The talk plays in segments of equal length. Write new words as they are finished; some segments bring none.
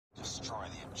Destroy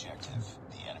the objective.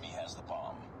 The enemy has the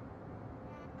bomb.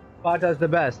 Sparta's the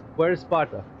best. Where is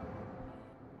Sparta?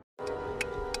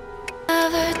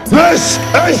 This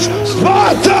is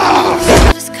Sparta!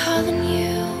 Just calling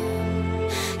you.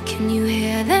 Can you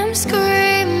hear them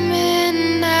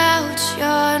screaming out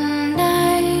your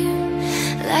name?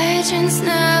 Legends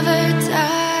never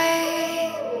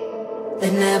die.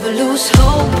 They never lose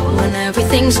hope when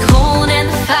everything's cold and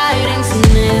the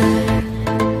fighting's near.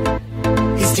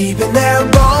 It's deep in their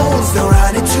bones, they'll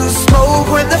run into smoke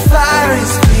when the fire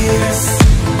is fierce.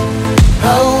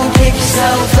 Oh, pick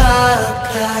yourself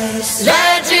up, guys.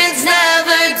 Legends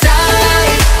never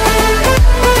die.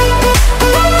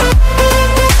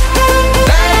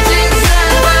 Legends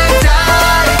never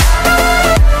die.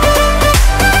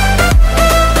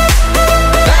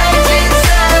 Legends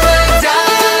never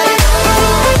die.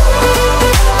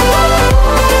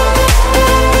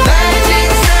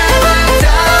 Legends never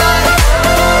die.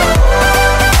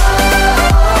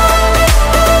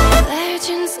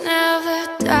 Legends never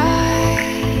die.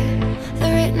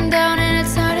 They're written down in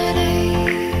eternity,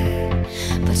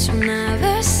 but you'll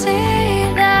never see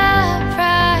the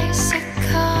price it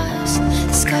cost.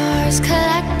 The scars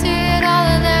collected all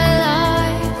of their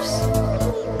lives.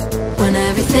 When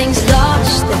everything's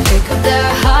lost, they pick up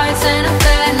their hearts and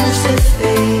avenge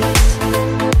defeat.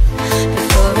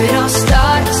 Before it all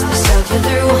starts, they suffer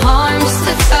through harms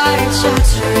to touch your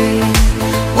tree.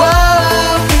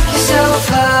 Whoa, pick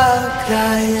yourself up,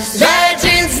 guys.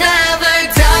 Legends never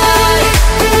die.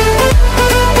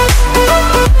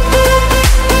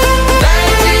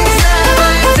 Legends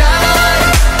never die.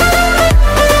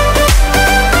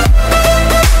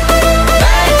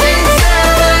 Legends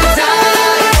never die.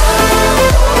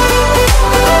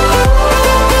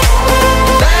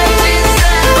 Legends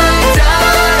never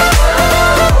die.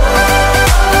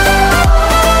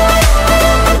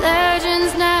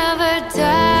 Legends never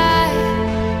die.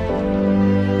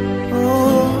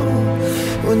 Oh,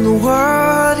 when the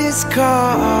world is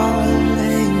calling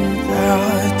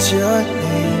out your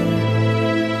name,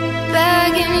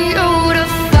 Begging you to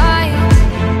fight.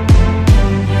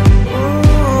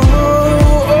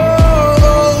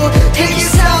 pick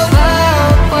yourself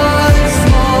up once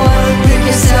more. Pick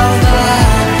yourself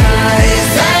up, guys.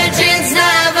 Legends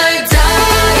never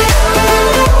die.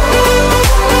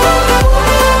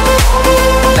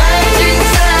 Legends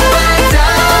never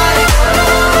die.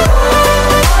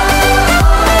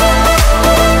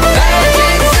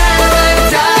 Legends never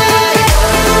die.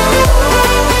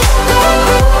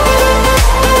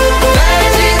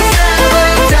 Legends never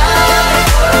die.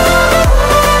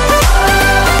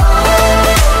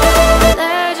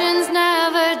 Legends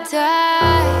never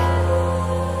die.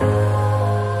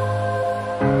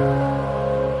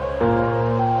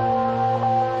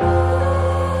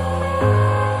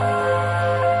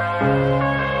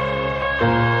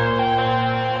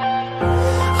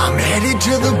 I'm headed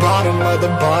to the bottom of the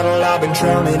bottle. I've been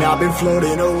drowning, I've been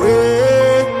floating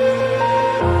away.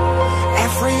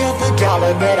 Every other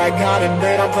dollar that I got in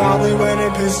bed, I probably went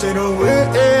and pissed it away.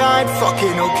 I ain't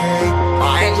fucking okay,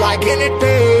 I ain't liking it,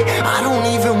 babe. I don't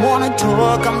even wanna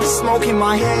talk, I'm just smoking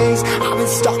my haze. I've been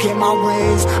stuck in my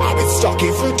ways, I've been stuck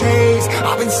here for days.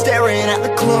 I've been staring at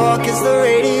the clock as the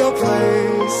radio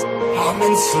plays. I'm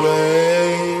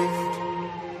enslaved.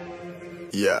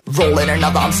 Yeah, rolling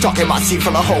another, I'm stuck in my seat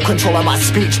from the whole control of my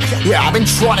speech. Yeah, I've been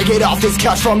trying to get off this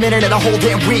couch for a minute and a whole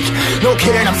damn week. No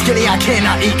kidding, I'm skinny, I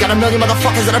cannot eat. Got a million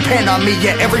motherfuckers that depend on me.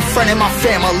 Yeah, every friend in my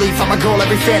family, from a girl,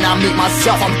 every fan I meet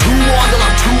myself. I'm too on till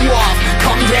I'm too off.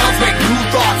 Come down to make new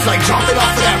thoughts, like jumping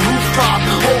off of that rooftop.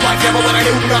 Whole life ever when I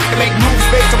knew nothing to make moves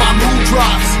based on my mood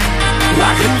drops.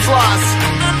 Like who's lost?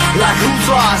 Like who's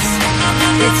lost?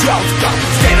 It's yo,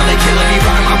 standing there killing me,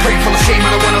 running my brain full of shame. I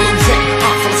don't wanna